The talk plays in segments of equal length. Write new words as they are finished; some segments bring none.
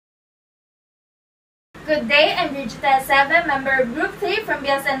Good day, I'm Brigita 7, member of Group 3 from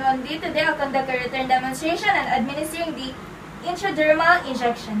BSN 1D. Today I'll conduct a return demonstration and administering the intradermal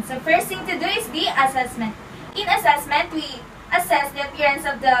injection. So first thing to do is the assessment. In assessment, we assess the appearance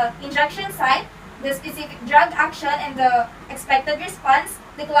of the injection site, the specific drug action and the expected response,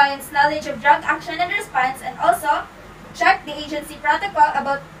 the client's knowledge of drug action and response, and also check the agency protocol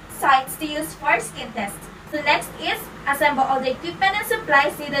about sites to use for skin tests. So next is assemble all the equipment and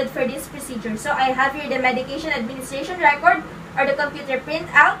supplies needed for this procedure. So I have here the medication administration record or the computer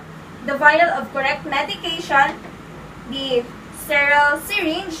printout, the vial of correct medication, the sterile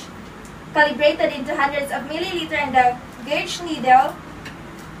syringe calibrated into hundreds of milliliter and the gauge needle,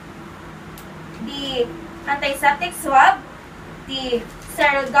 the antiseptic swab, the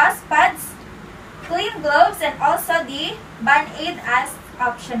sterile gauze pads, clean gloves, and also the band-aid as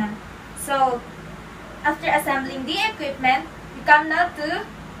optional. So after assembling the equipment, we come now to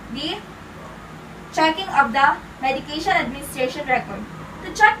the checking of the medication administration record.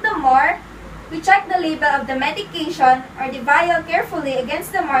 To check the more, we check the label of the medication or the vial carefully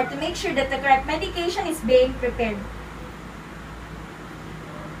against the more to make sure that the correct medication is being prepared.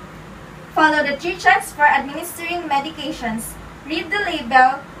 Follow the 3 checks for administering medications. Read the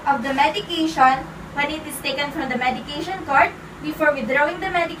label of the medication when it is taken from the medication cart, before withdrawing the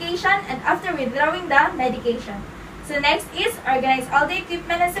medication, and after withdrawing the medication. So next is organize all the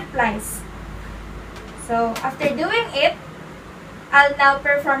equipment and supplies. So after doing it, I'll now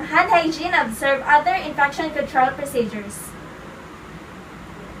perform hand hygiene and observe other infection control procedures.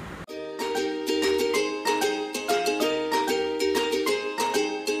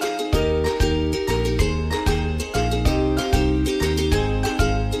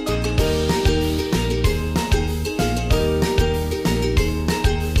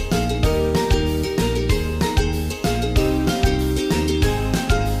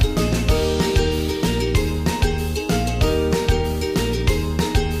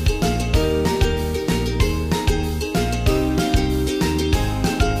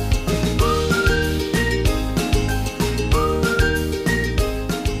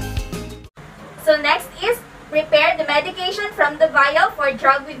 So next is prepare the medication from the vial for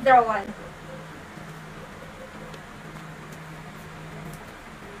drug withdrawal.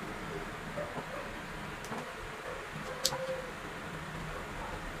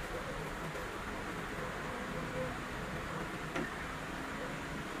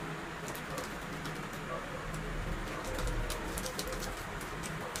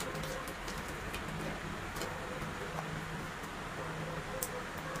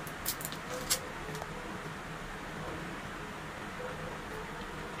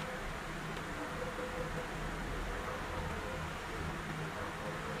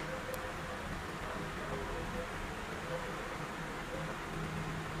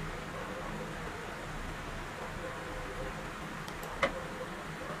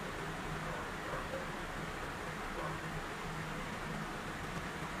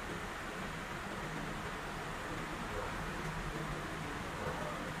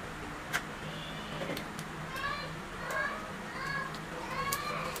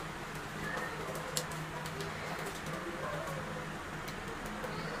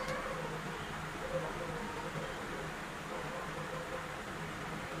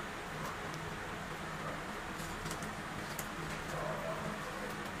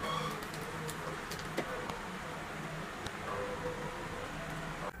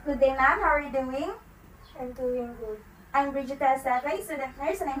 Good day, ma'am. How are you doing? I'm doing good. I'm Brigita Esteve, student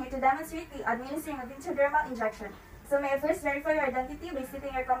nurse, and I'm here to demonstrate the administering of intradermal injection. So may I first verify your identity by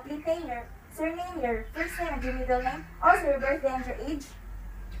stating your complete name, your surname, your first name, and your middle name, also your birthday and your age.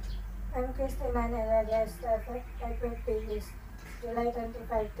 I'm Christina Esteve. My birthday is July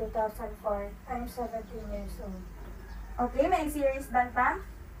 25, 2004. I'm 17 years old. Okay, may I see your wristband, ma'am?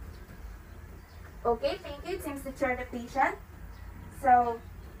 Okay, thank you. It seems that you're the patient. So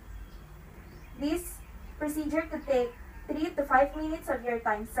this procedure could take 3 to 5 minutes of your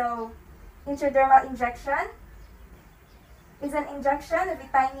time. So intradermal injection is an injection of a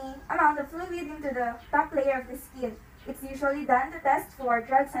tiny amount of fluid into the top layer of the skin. It's usually done to test for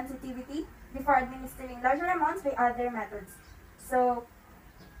drug sensitivity before administering larger amounts by other methods. So,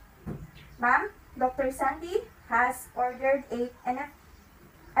 ma'am, Dr. Sandy has ordered a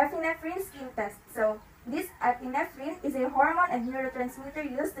epinephrine skin test. So this epinephrine is a hormone and neurotransmitter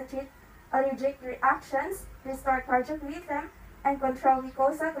used to treat allergic reactions, restore cardiac rhythm, and control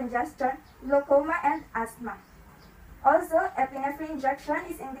mucosal congestion, glaucoma, and asthma. Also, epinephrine injection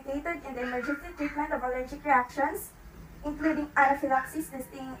is indicated in the emergency treatment of allergic reactions, including anaphylaxis to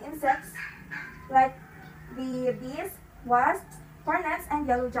stinging insects like the bees, wasps, hornets, and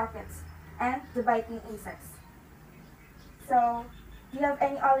yellow jackets. and the biting insects. So, do you have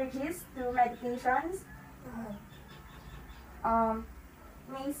any allergies to medications?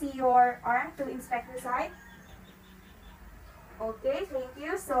 May I see your arm to inspect the site? Okay, thank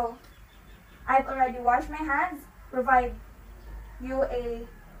you. So, I've already washed my hands, provide you a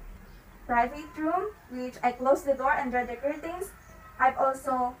private room, which I closed the door and draw the curtains. I've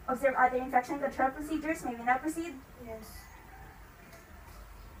also observed other infection control procedures. May we now proceed? Yes.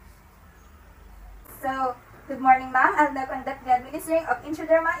 So, good morning, ma'am. I'll now conduct the administering of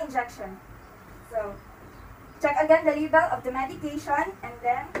intradermal injection. So, check again the label of the medication and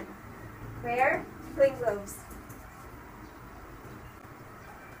then wear clean gloves.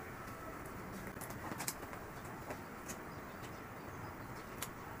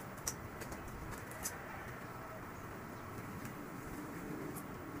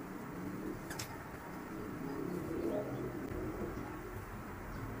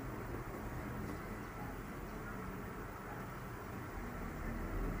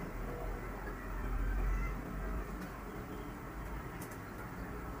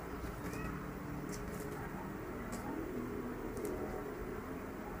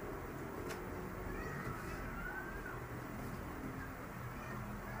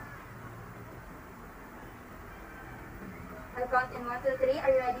 I'll count in 1, 2, 3.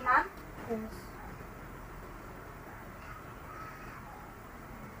 Are you ready, ma'am? Yes.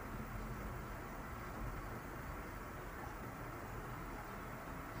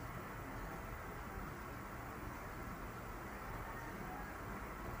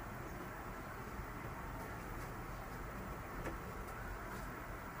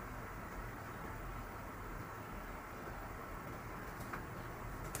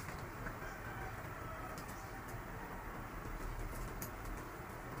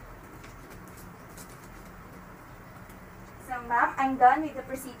 So, ma'am, I'm done with the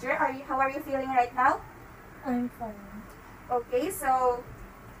procedure. How are you feeling right now? I'm fine. Okay, so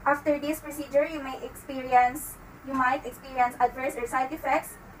after this procedure, you might experience adverse or side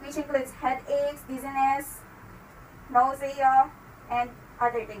effects, which includes headaches, dizziness, nausea, and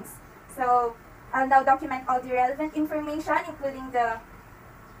other things. So, I'll now document all the relevant information, including the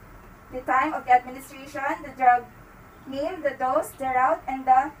time of the administration, the drug name, the dose, the route, and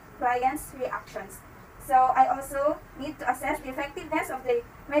the client's reactions. So, I also need to assess the effectiveness of the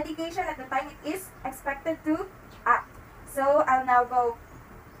medication at the time it is expected to act. So, I'll now go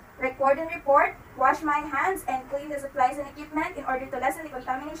record and report, wash my hands, and clean the supplies and equipment in order to lessen the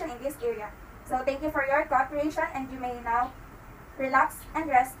contamination in this area. So, thank you for your cooperation, and you may now relax and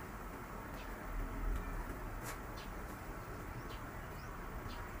rest